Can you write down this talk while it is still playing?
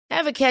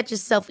Ever catch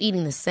yourself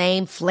eating the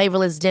same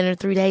flavorless dinner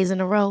 3 days in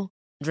a row?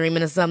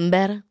 Dreaming of something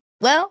better?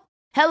 Well,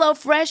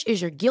 HelloFresh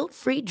is your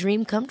guilt-free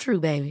dream come true,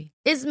 baby.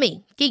 It's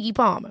me, Keke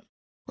Palmer.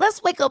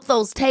 Let's wake up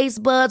those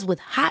taste buds with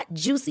hot,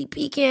 juicy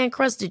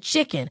pecan-crusted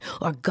chicken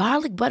or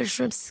garlic butter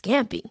shrimp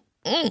scampi.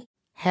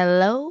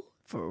 Hello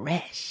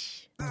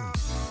Fresh.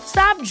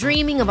 Stop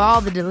dreaming of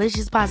all the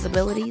delicious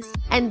possibilities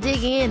and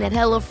dig in at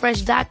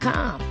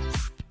HelloFresh.com.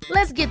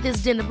 Let's get this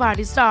dinner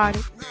party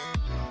started.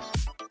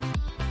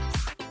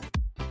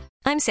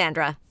 I'm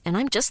Sandra, and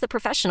I'm just the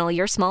professional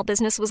your small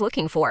business was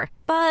looking for.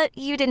 But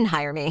you didn't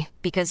hire me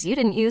because you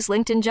didn't use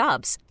LinkedIn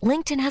Jobs.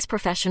 LinkedIn has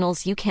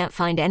professionals you can't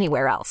find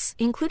anywhere else,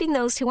 including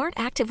those who aren't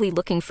actively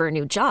looking for a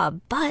new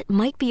job, but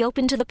might be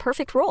open to the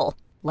perfect role,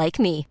 like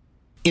me.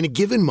 In a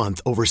given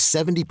month, over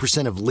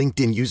 70% of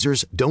LinkedIn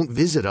users don't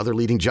visit other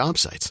leading job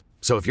sites.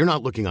 So if you're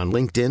not looking on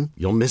LinkedIn,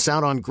 you'll miss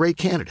out on great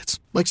candidates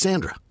like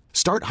Sandra.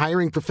 Start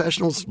hiring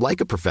professionals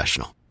like a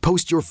professional.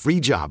 Post your free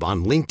job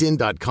on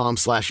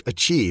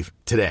linkedin.com/achieve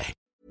today.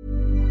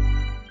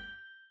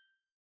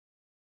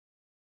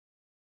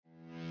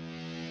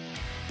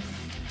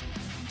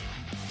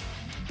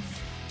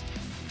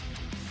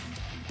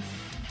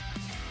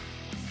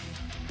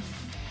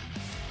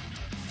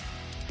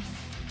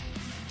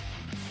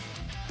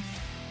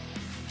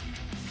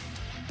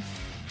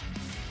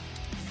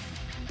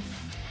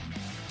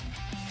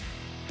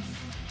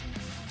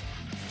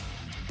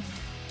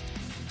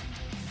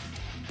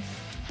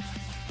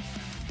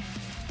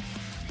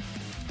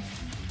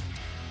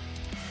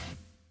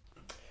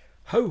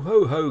 Ho,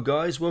 ho, ho,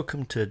 guys.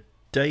 Welcome to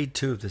day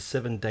 2 of the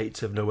 7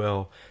 dates of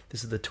Noel.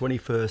 This is the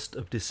 21st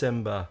of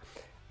December,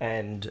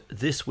 and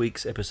this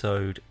week's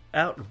episode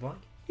out of my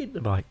hit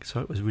the mic, so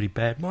it was really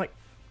bad mic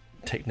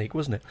technique,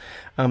 wasn't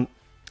it?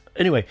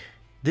 Anyway,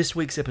 this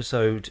week's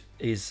episode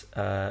is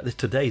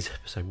today's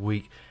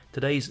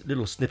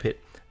little snippet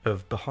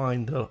of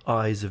Behind the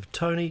Eyes of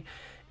Tony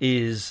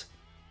is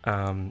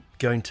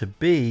going to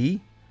be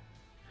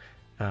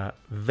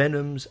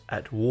Venom's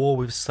At War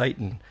with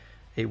Satan.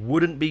 It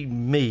wouldn't be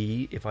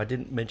me if I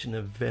didn't mention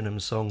a Venom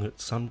song at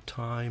some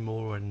time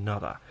or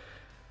another.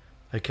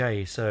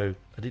 Okay, so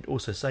I did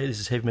also say this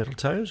is Heavy Metal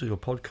Tones with your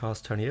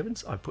podcast, Tony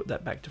Evans. I put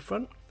that back to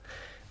front.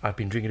 I've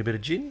been drinking a bit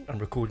of gin. I'm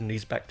recording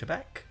these back to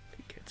back.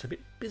 It gets a bit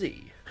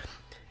busy.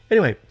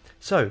 Anyway,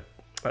 so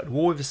At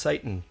War with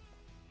Satan.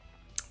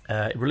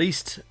 It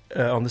released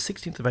on the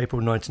 16th of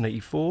April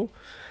 1984,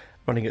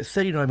 running at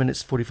 39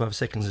 minutes 45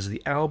 seconds as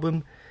the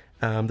album.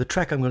 The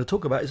track I'm going to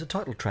talk about is the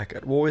title track,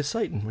 At War with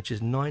Satan, which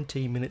is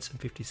 19 minutes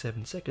and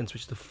 57 seconds,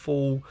 which is the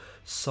full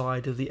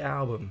side of the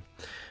album.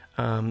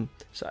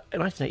 So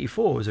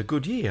 1984 was a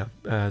good year.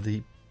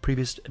 The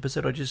previous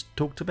episode I just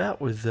talked about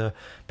with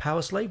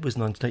Power Slave was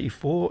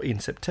 1984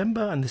 in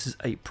September, and this is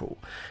April.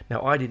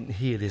 Now, I didn't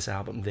hear this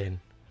album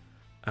then.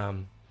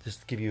 Just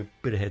to give you a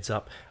bit of heads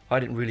up, I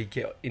didn't really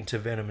get into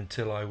Venom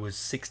until I was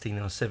 16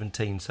 or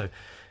 17, so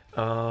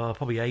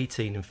probably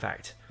 18 in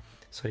fact.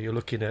 So you're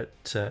looking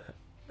at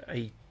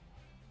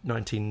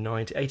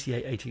 1990,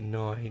 88,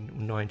 89,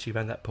 90,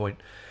 around that point.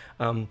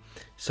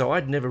 So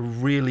I'd never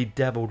really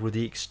dabbled with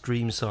the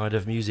extreme side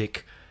of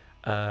music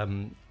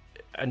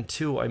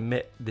until I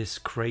met this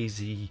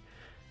crazy,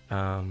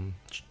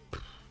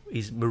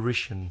 he's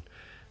Mauritian,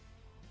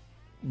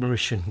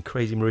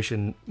 crazy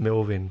Mauritian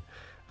Melvin.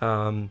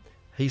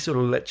 He sort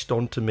of latched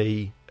onto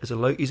me as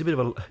he's a bit of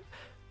a,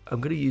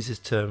 I'm going to use this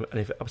term, and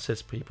if it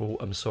upsets people,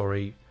 I'm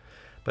sorry,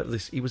 but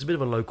he was a bit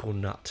of a local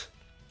nut.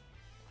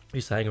 He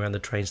used to hang around the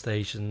train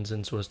stations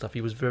and sort of stuff. He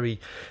was very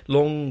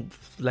long,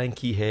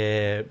 lanky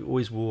hair,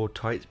 always wore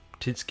tight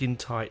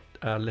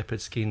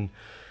leopard skin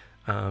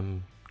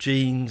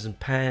jeans and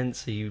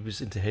pants. He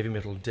was into heavy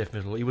metal and death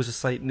metal. He was a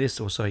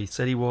Satanist, or so he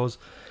said he was.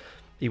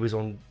 He was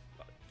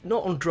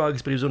not on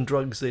drugs, but he was on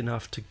drugs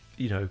enough to,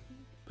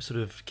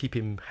 sort of keep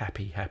him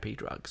happy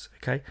drugs,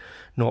 okay?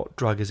 Not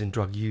drug as in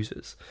drug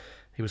users.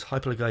 He was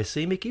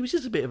hypoglycemic. He was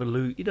just a bit of a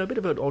bit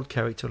of an odd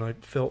character, and I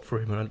felt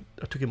for him, and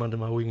I took him under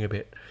my wing a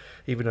bit,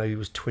 even though he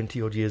was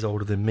 20 odd years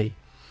older than me.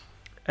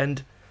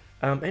 And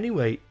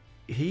anyway,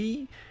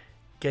 he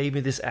gave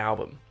me this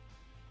album,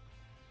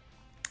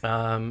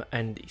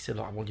 and he said,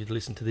 "I want you to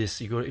listen to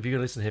this. If you're going to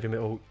listen to heavy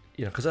metal,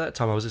 because at that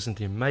time I was listening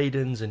to your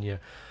Maidens and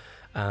your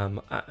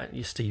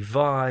Steve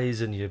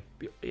Vais and your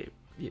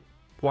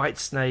White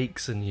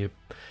Snakes and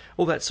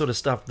all that sort of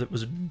stuff that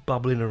was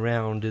bubbling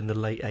around in the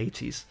late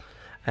 80s."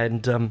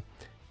 And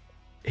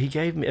he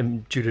gave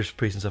me Judas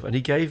Priest and stuff, and he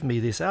gave me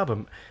this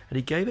album, and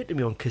he gave it to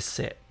me on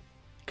cassette,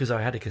 because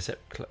I had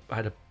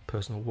a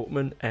personal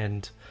Walkman,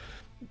 and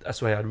that's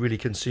the way I'd really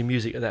consume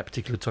music at that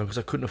particular time, because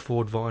I couldn't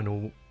afford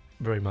vinyl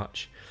very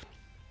much,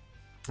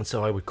 and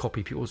so I would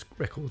copy people's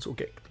records or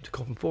get them to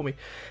copy them for me,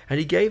 and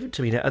he gave it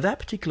to me. Now, at that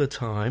particular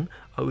time,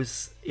 I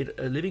was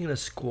living in a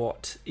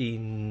squat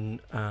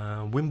in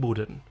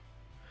Wimbledon,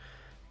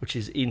 which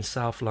is in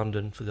South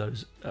London for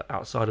those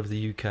outside of the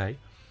UK.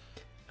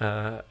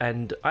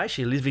 And I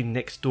actually living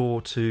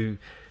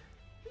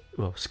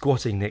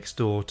squatting next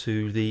door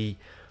to the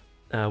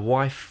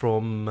wife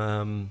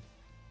from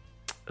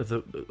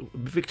the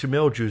Victor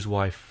Meldrew's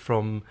wife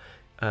from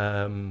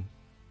One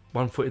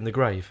Foot in the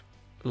Grave.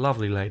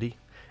 Lovely lady.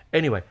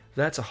 Anyway,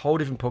 that's a whole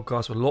different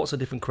podcast with lots of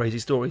different crazy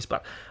stories.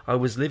 But I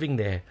was living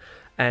there,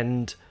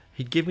 and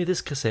he'd give me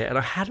this cassette, and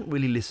I hadn't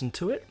really listened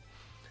to it.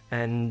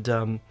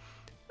 And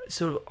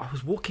so I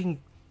was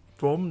walking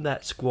from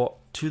that squat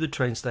to the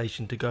train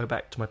station to go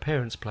back to my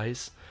parents'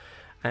 place,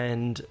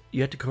 and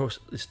you had to cross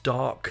this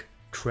dark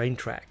train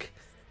track,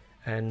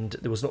 and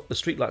there was not, the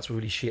streetlights were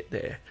really shit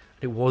there.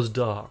 It was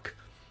dark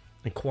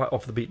and quite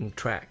off the beaten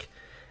track,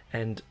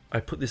 and I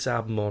put this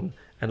album on,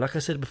 and like I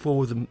said before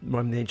with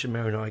the Ancient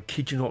Mariner, I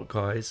kid you not,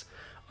 guys,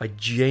 I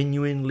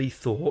genuinely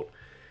thought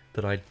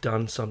that I'd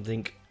done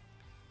something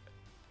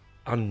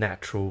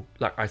unnatural.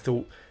 Like, I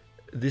thought,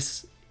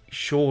 this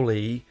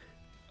surely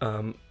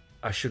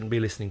I shouldn't be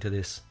listening to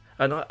this.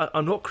 And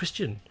I'm not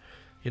Christian,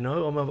 you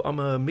know. I'm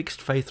a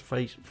mixed faith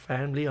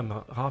family. I'm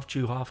a half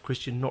Jew, half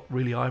Christian. Not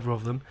really either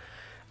of them,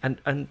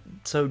 and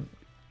so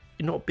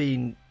not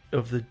being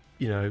of the,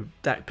 you know,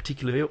 that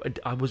particular,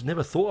 I was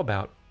never thought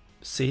about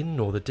sin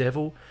or the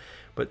devil,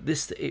 but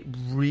this, it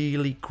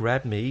really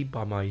grabbed me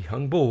by my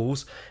young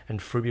balls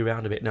and threw me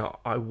around a bit. Now,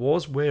 I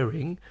was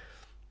wearing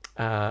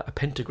a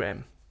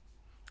pentagram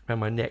around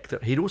my neck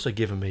that he'd also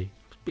given me.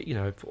 You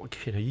know,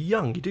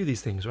 young, you do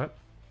these things, right?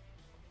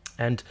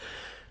 And,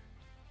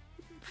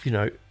 you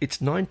know, it's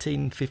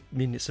 19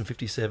 minutes and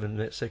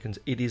 57 seconds.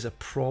 It is a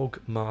prog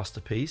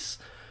masterpiece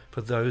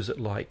for those that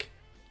like.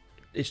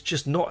 It's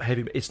just not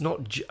heavy. It's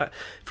not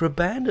for a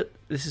band that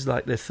this is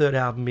like their third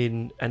album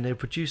in, and they've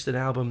produced an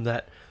album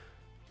that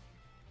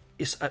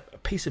is a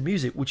piece of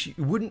music which you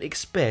wouldn't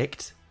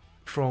expect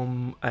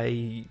from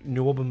a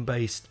New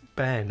Orleans-based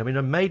band. I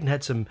mean, Maiden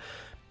had some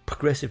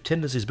progressive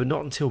tendencies, but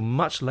not until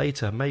much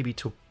later, maybe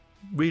till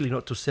really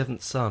not till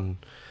Seventh Son.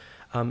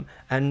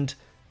 And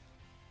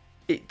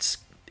it's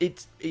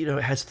you know,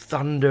 it has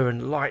thunder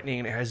and lightning,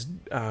 and it has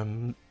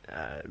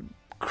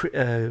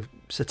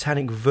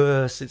satanic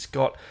verse. It's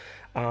got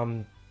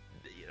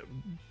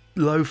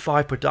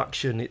lo-fi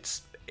production.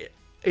 It's,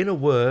 in a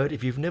word,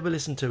 if you've never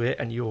listened to it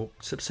and you're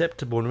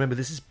susceptible, and remember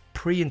this is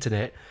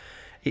pre-internet,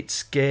 it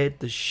scared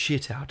the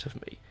shit out of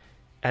me,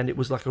 and it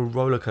was like a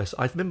roller coaster.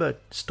 I remember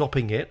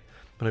stopping it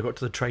when I got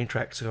to the train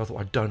tracks, and I thought,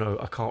 I don't know,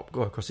 I can't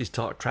go across these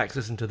tracks,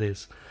 listen to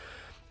this.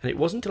 And it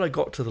wasn't until I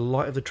got to the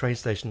light of the train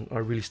station I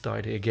really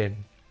started it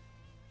again.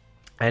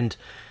 And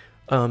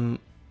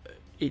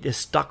it has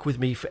stuck with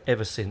me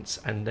forever since,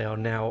 and they are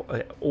now,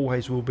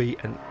 always will be,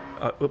 and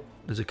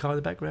there's a car in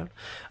the background.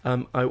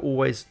 I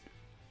always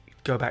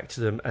go back to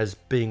them as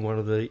being one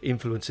of the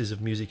influences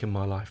of music in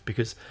my life,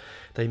 because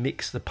they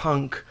mix the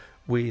punk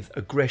with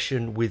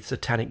aggression, with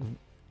satanic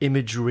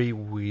imagery,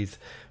 with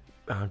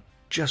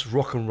just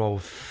rock and roll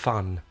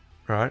fun,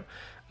 right?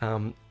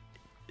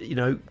 You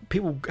know,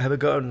 people have a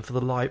go on for the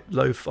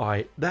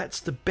lo-fi. That's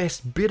the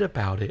best bit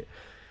about it.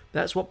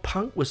 That's what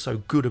punk was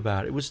so good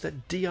about. It was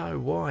that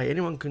DIY.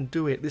 Anyone can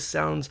do it. This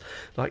sounds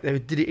like they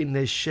did it in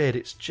their shed.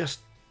 It's just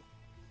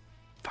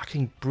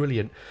fucking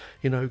brilliant.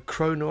 You know,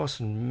 Kronos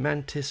and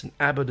Mantis and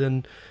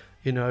Abaddon,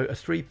 you know, a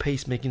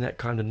three-piece making that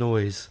kind of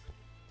noise.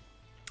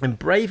 And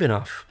brave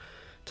enough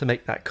to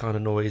make that kind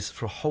of noise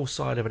for a whole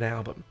side of an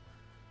album.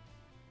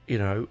 You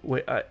know,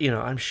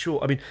 I'm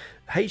sure. I mean,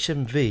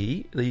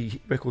 HMV, the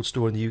record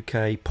store in the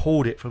UK,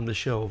 pulled it from the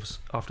shelves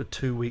after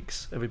 2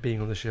 weeks of it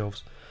being on the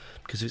shelves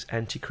because of its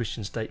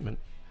anti-Christian statement.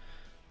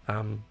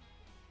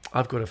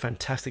 I've got a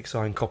fantastic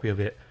signed copy of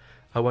it.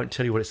 I won't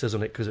tell you what it says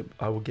on it because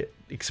I will get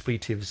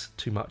expletives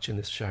too much in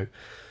this show.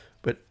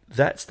 But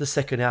that's the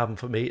second album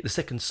for me. The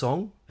second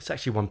song, it's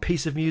actually one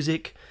piece of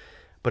music,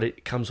 but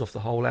it comes off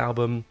the whole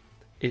album.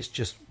 It's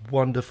just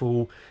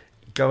wonderful.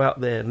 Go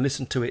out there and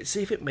listen to it.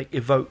 See if it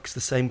evokes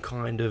the same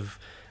kind of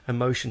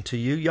emotion to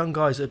you. Young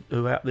guys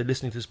who are out there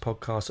listening to this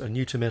podcast are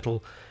new to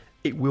metal.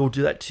 It will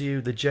do that to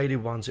you. The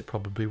jaded ones, it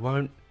probably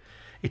won't.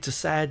 It's a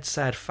sad,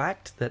 sad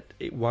fact that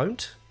it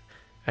won't.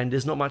 And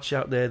there's not much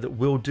out there that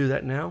will do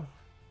that now.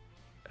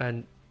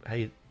 And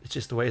hey, it's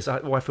just the way it is.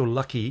 I feel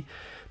lucky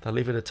that I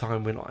live at a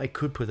time when I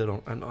could put it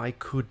on and I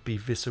could be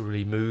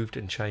viscerally moved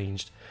and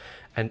changed.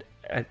 And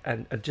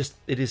just,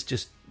 it is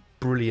just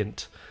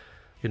brilliant.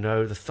 You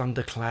know, the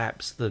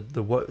thunderclaps, the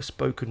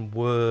spoken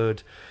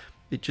word,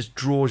 it just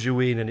draws you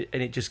in, and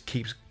it just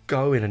keeps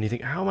going. And you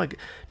think, how am I?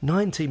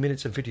 19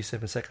 minutes and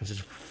 57 seconds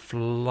just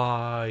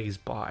flies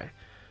by.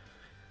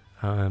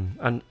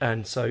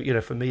 And so, you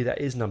know, for me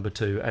that is number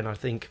 2, and I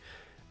think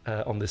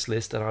on this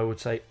list, and I would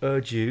say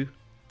urge you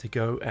to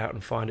go out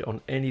and find it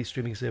on any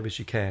streaming service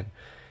you can.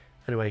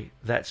 Anyway,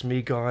 that's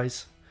me,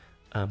 guys.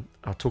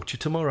 I'll talk to you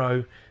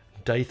tomorrow,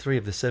 day 3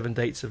 of the 7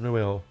 Dates of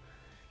Noel.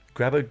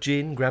 Grab a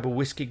gin, grab a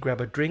whiskey,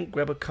 grab a drink,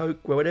 grab a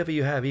Coke, whatever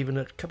you have, even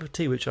a cup of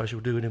tea, which I shall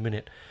do in a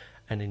minute,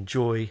 and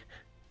enjoy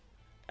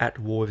At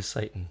War with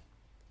Satan.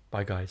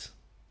 Bye, guys.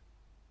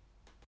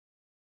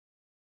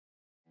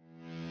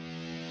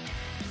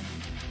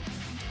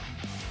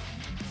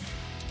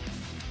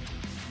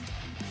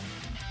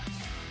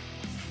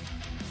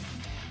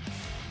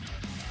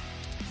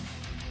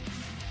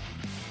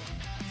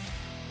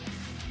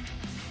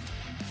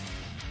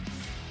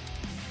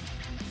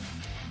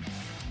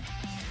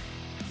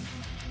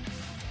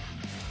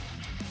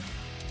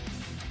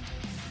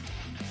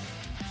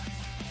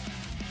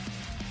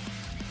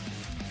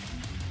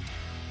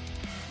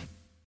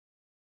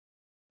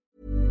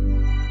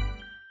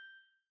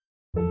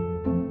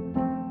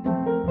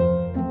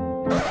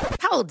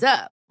 Hold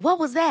up. What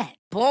was that?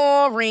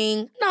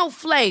 Boring. No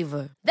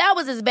flavor. That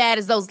was as bad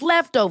as those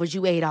leftovers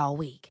you ate all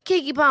week.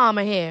 Keke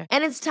Palmer here,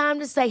 and it's time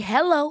to say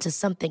hello to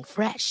something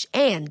fresh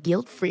and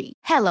guilt-free.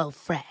 Hello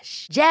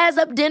Fresh. Jazz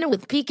up dinner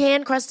with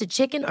pecan-crusted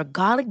chicken or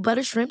garlic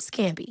butter shrimp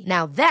scampi.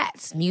 Now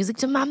that's music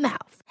to my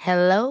mouth.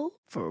 Hello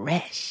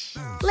Fresh.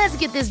 Let's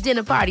get this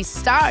dinner party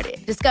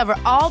started. Discover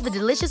all the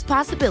delicious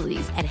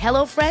possibilities at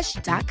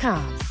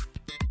hellofresh.com.